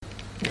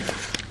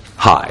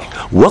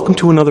Hi, welcome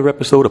to another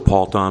episode of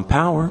Paul Don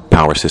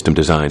Power System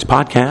Designs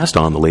podcast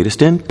on the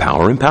latest in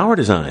power and power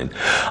design.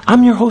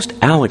 I'm your host,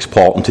 Alex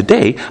Paul, and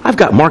today I've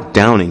got Mark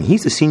Downing.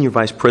 He's the Senior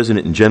Vice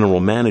President and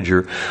General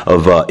Manager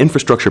of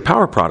Infrastructure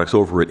Power Products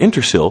over at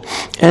Intersil,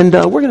 and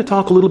we're going to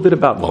talk a little bit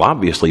about, well,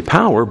 obviously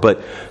power,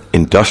 but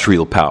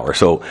industrial power.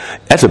 So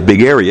that's a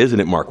big area, isn't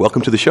it, Mark?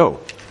 Welcome to the show.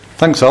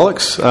 Thanks,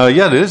 Alex.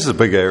 It is a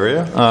big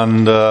area,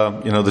 and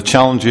the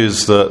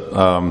challenges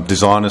that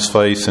designers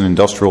face in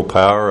industrial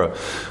power are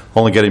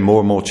only getting more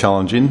and more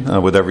challenging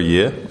with every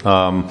year.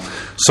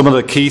 Some of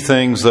the key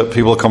things that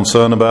people are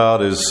concerned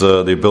about is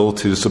the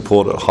ability to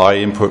support a high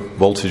input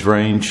voltage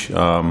range.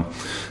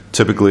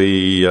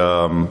 Typically,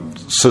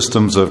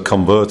 systems are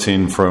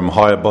converting from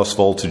higher bus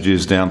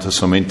voltages down to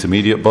some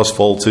intermediate bus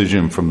voltage,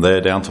 and from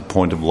there down to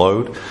point of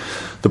load.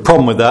 The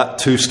problem with that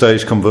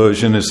two-stage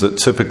conversion is that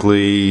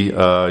typically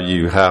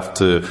you have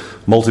to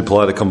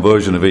multiply the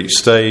conversion of each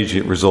stage.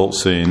 It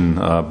results in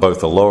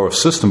both a lower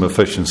system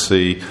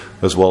efficiency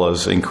as well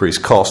as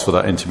increased cost for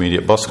that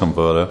intermediate bus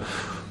converter.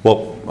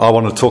 What I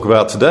want to talk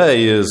about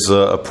today is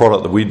a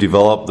product that we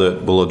developed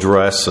that will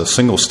address a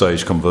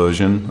single-stage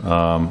conversion,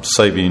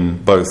 saving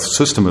both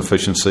system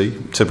efficiency,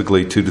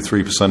 typically 2 to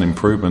 3%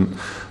 improvement,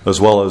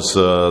 as well as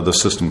the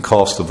system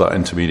cost of that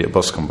intermediate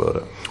bus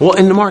converter. Well,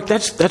 and Mark,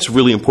 that's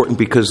really important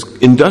because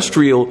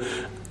industrial,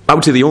 I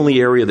would say the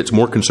only area that's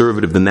more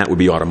conservative than that would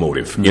be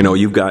automotive. Mm-hmm. You know,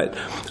 you've got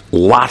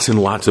lots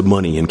and lots of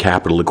money in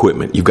capital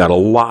equipment. You've got a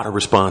lot of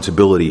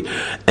responsibility,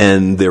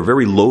 and they're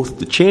very loath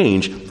to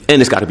change, and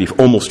it's got to be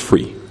almost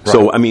free. Right.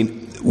 So, I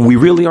mean, we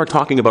really are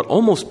talking about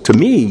almost, to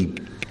me,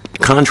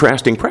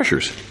 contrasting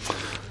pressures.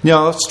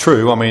 Yeah, that's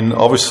true. I mean,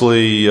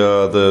 obviously,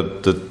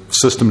 the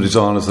system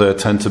designers there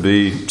tend to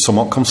be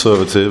somewhat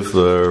conservative.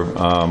 They're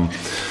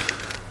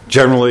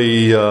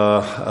generally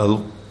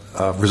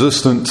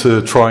resistant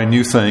to trying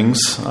new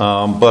things.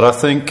 But I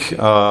think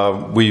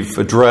we've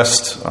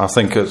addressed,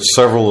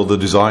 several of the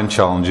design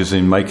challenges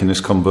in making this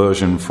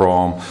conversion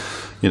from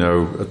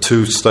a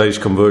two-stage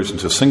conversion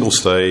to a single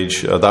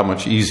stage that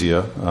much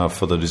easier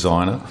for the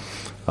designer.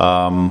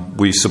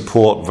 We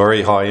support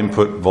very high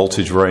input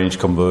voltage range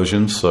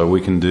conversions, so we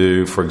can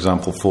do, for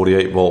example,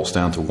 48 volts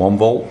down to 1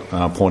 volt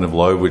point of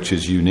load, which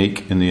is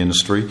unique in the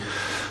industry.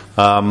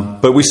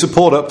 But we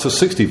support up to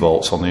 60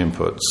 volts on the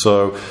input.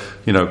 So,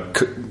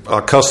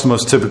 our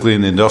customers typically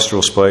in the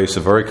industrial space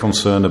are very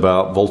concerned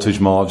about voltage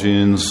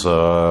margins.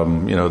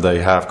 They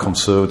have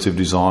conservative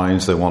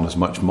designs. They want as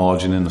much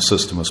margin in the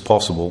system as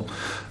possible.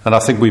 And I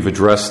think we've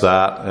addressed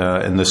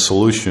that in this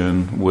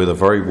solution with a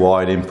very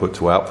wide input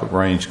to output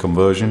range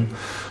conversion.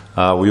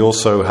 We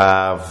also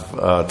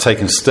have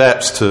taken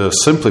steps to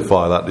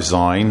simplify that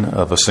design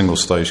of a single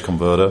stage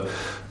converter.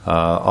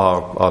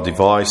 Our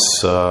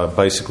device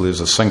basically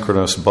is a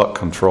synchronous buck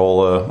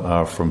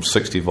controller from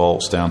 60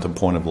 volts down to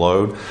point of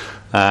load,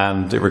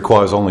 and it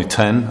requires only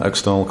 10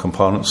 external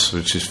components,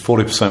 which is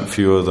 40%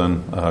 fewer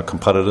than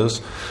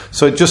competitors.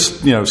 So it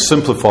just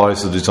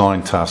simplifies the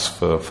design task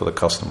for the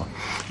customer.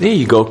 There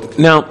you go.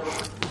 Now,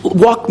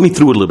 walk me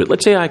through it a little bit.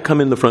 Let's say I come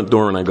in the front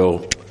door and I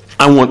go,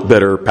 I want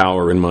better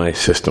power in my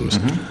systems.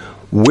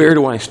 Mm-hmm. Where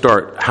do I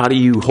start? How do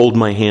you hold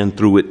my hand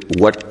through it?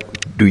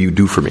 What do you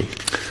do for me?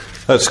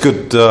 That's a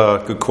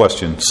good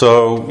question.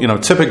 So,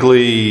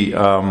 typically,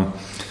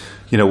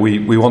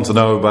 we want to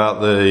know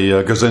about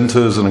the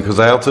gazintas and the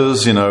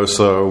gazoutas,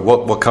 so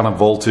what kind of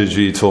voltage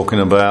are you talking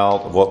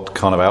about? What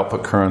kind of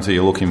output current are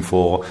you looking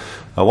for?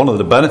 One of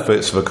the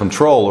benefits of a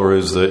controller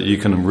is that you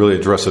can really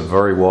address a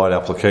very wide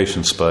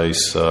application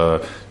space.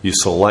 You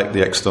select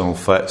the external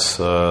FETs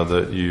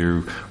that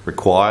you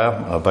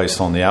require based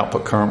on the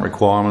output current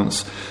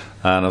requirements.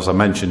 And as I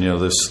mentioned,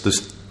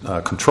 this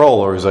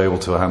controller is able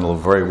to handle a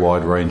very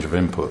wide range of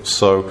inputs.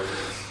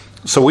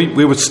 So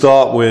we would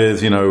start with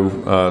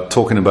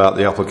talking about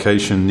the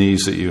application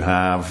needs that you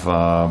have.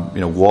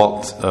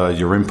 What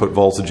your input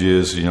voltage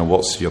is.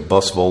 What's your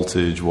bus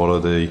voltage?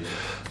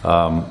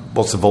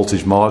 What's the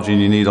voltage margin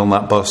you need on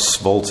that bus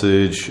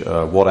voltage?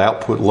 What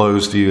output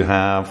loads do you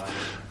have?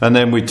 And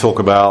then we talk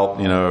about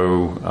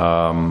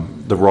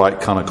the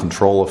right kind of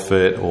controller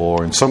fit,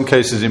 or in some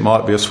cases it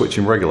might be a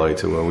switching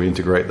regulator where we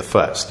integrate the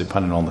FETs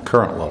depending on the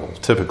current level.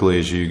 Typically,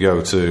 as you go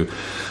to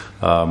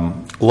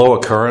lower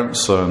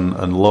currents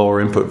and lower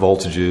input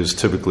voltages,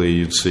 typically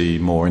you'd see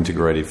more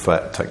integrated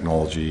FET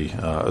technology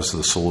as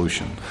the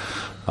solution.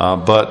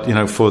 But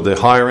for the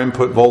higher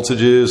input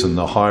voltages and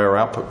the higher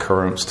output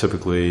currents,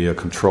 typically a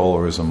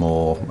controller is a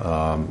more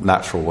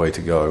natural way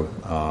to go.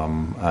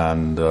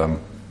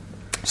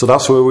 So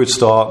that's where we'd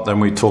start. Then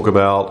we talk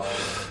about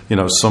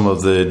some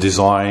of the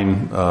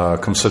design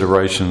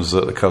considerations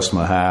that the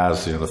customer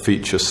has, the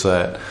feature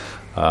set.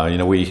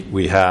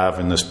 We have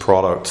in this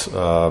product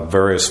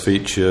various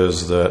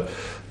features that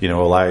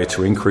allow you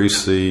to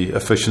increase the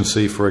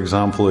efficiency. For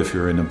example, if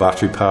you're in a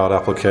battery-powered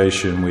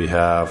application, we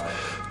have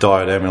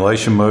diode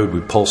emulation mode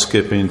with pulse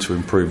skipping to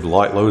improve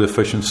light load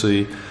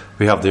efficiency.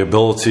 We have the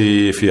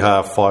ability, if you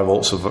have 5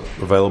 volts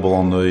available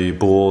on the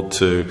board,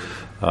 to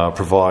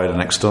provide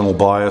an external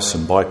bias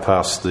and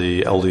bypass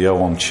the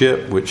LDO on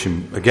chip, which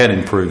again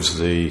improves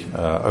the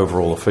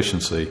overall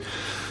efficiency.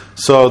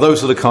 So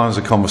those are the kinds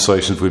of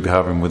conversations we'd be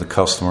having with the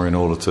customer in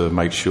order to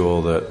make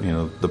sure that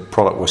the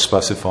product we're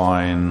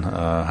specifying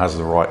has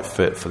the right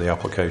fit for the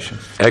application.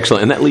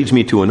 Excellent. And that leads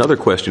me to another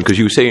question, because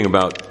you were saying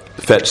about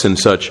FETs and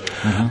such.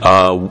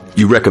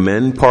 You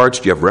recommend parts?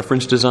 Do you have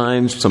reference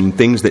designs? Some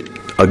things that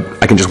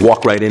I can just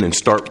walk right in and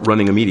start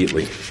running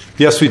immediately?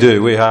 Yes, we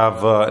do. We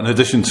have, in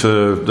addition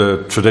to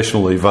the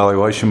traditional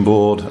evaluation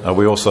board,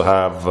 we also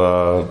have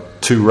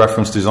 2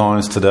 reference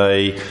designs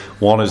today.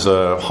 One is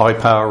a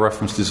high-power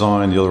reference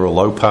design, the other a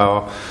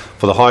low-power.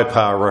 For the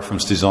high-power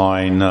reference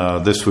design,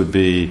 this would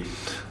be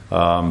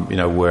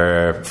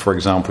where, for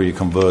example, you're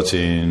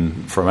converting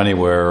from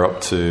anywhere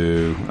up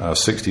to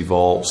 60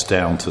 volts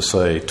down to,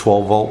 say,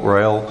 12-volt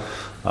rail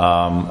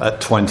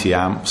at 20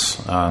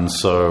 amps. And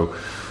so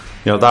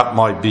that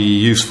might be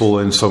useful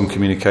in some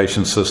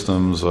communication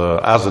systems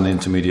as an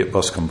intermediate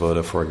bus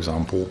converter, for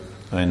example.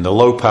 In the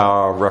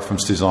low-power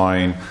reference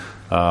design,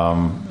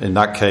 in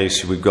that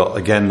case, we've got,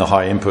 again, the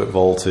high input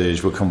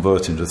voltage. We're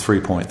converting to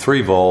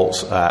 3.3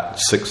 volts at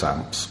 6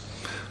 amps.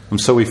 And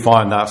so we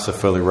find that's a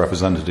fairly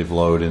representative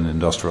load in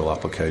industrial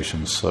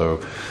applications. So,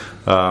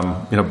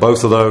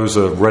 both of those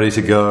are ready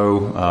to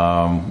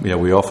go.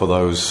 We offer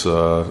those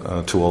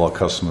to all our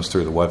customers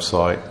through the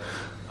website,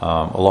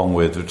 along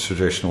with the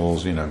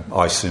traditionals,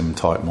 ISIM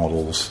type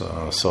models.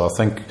 So I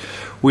think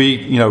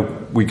we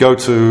go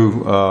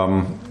to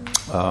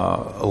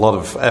a lot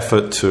of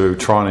effort to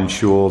try and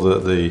ensure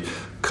that the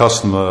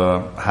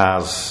customer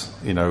has,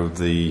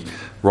 the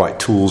right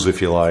tools,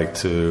 if you like,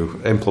 to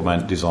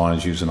implement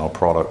designs using our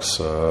products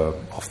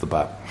off the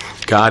bat.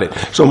 Got it.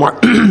 So,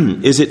 Mark,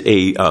 is it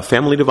a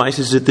family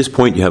devices at this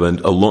point? You have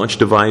a launch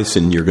device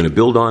and you're going to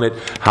build on it.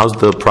 How's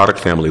the product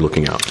family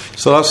looking out?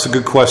 So that's a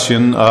good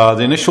question.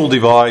 The initial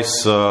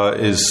device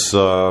is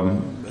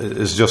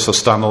just a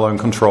standalone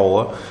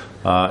controller.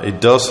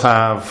 It does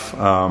have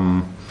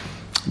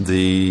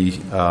the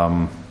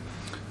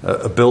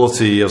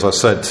ability, as I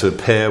said, to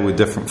pair with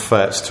different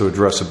FETs to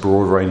address a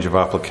broad range of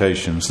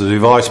applications. The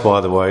device, by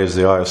the way, is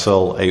the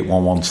ISL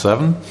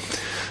 8117.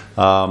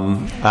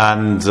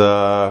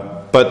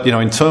 But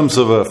in terms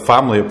of a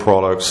family of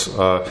products,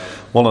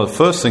 one of the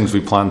first things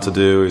we plan to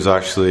do is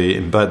actually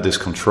embed this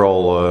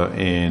controller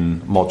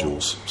in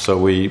modules. So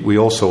we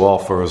also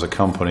offer, as a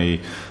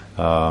company,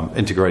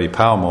 integrated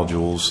power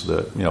modules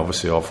that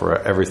obviously offer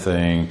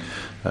everything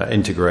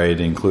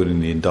integrated, including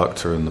the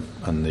inductor and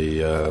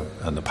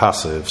the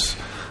passives.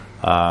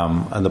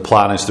 And the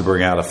plan is to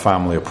bring out a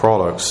family of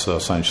products,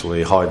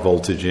 essentially high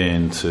voltage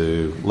in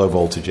to low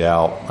voltage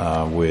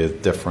out,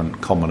 with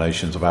different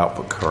combinations of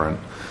output current.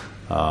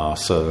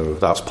 So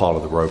that's part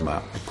of the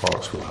roadmap of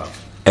products we'll have.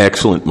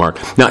 Excellent, Mark.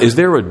 Now, is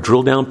there a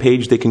drill down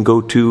page they can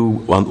go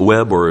to on the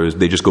web, or is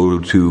they just go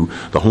to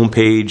the home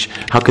page?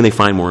 How can they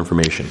find more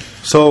information?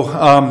 So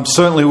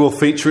certainly we'll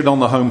feature it on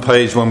the home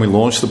page when we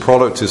launch the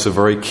product. It's a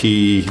very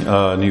key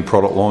new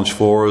product launch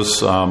for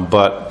us.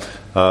 But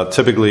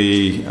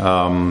typically,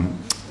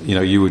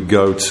 you would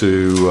go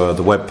to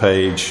the web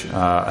page,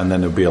 and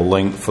then there'll be a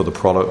link for the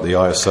product, the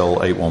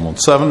ISL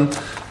 8117.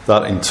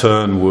 That in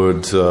turn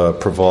would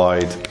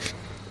provide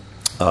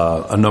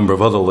a number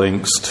of other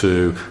links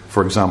to,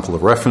 for example,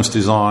 the reference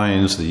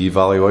designs, the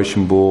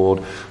evaluation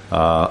board,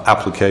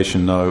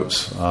 application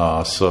notes.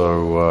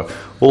 So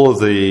all of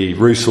the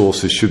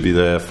resources should be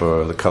there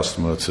for the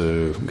customer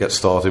to get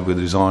started with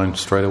design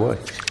straight away.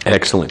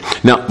 Excellent.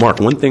 Now, Mark,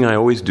 one thing I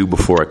always do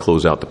before I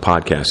close out the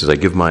podcast is I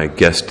give my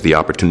guest the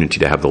opportunity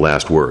to have the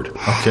last word.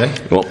 Okay.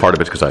 Well, part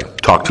of it's because I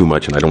talk too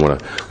much and I don't want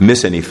to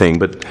miss anything,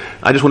 but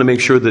I just want to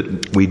make sure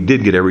that we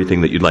did get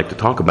everything that you'd like to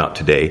talk about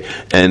today.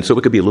 And so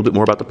it could be a little bit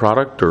more about the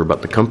product or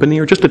about the company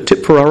or just a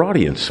tip for our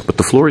audience. But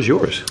the floor is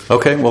yours.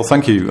 Okay. Well,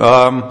 thank you.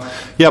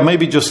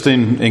 Maybe just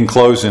in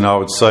closing, I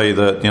would say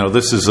that,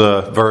 this is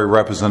a very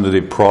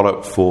representative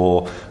product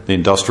for the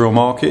industrial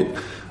market.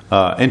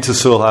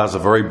 Intersil has a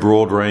very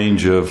broad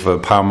range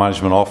of power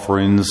management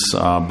offerings,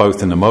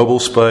 both in the mobile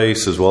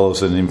space as well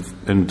as in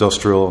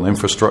industrial and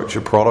infrastructure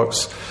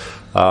products.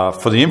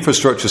 For the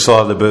infrastructure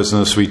side of the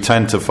business, we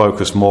tend to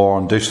focus more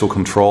on digital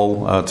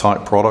control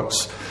type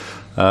products.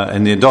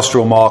 In the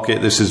industrial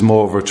market, this is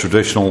more of a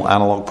traditional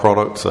analog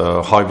product,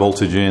 high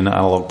voltage in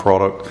analog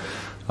product.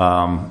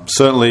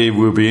 Certainly,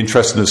 we'll be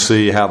interested to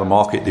see how the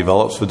market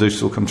develops for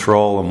digital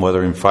control and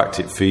whether, in fact,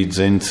 it feeds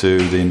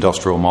into the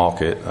industrial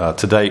market.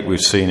 To date,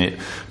 we've seen it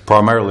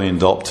primarily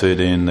adopted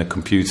in the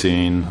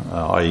computing,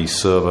 i.e.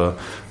 server,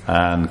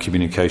 and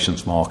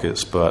communications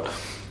markets. But,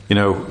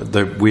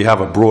 we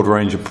have a broad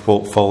range of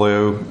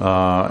portfolio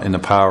in the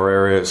power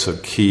area. It's a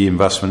key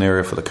investment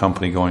area for the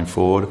company going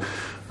forward.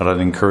 And I'd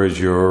encourage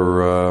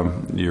your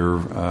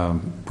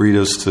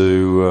readers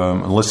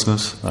and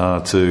listeners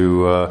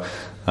to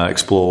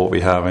explore what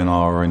we have in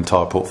our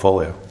entire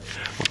portfolio.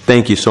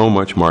 Thank you so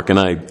much, Mark, and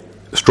I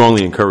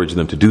strongly encourage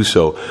them to do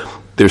so.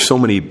 There's so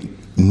many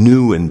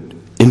new and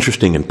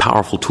interesting and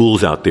powerful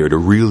tools out there to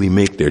really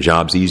make their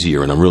jobs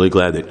easier, and I'm really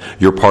glad that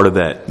you're part of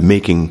that,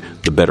 making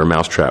the better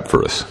mousetrap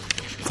for us.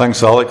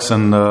 Thanks, Alex.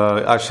 And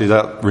actually,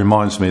 that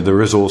reminds me,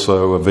 there is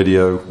also a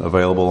video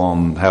available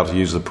on how to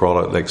use the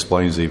product that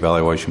explains the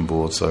evaluation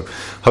board. So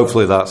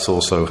hopefully that's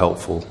also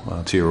helpful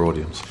to your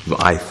audience.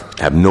 I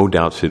have no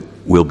doubts it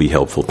will be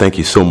helpful. Thank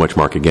you so much,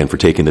 Mark, again, for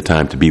taking the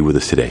time to be with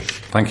us today.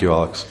 Thank you,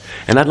 Alex.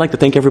 And I'd like to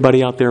thank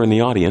everybody out there in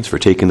the audience for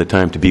taking the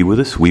time to be with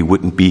us. We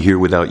wouldn't be here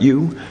without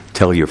you.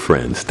 Tell your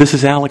friends. This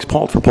is Alex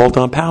Pault for Pault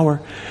on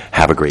Power.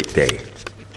 Have a great day.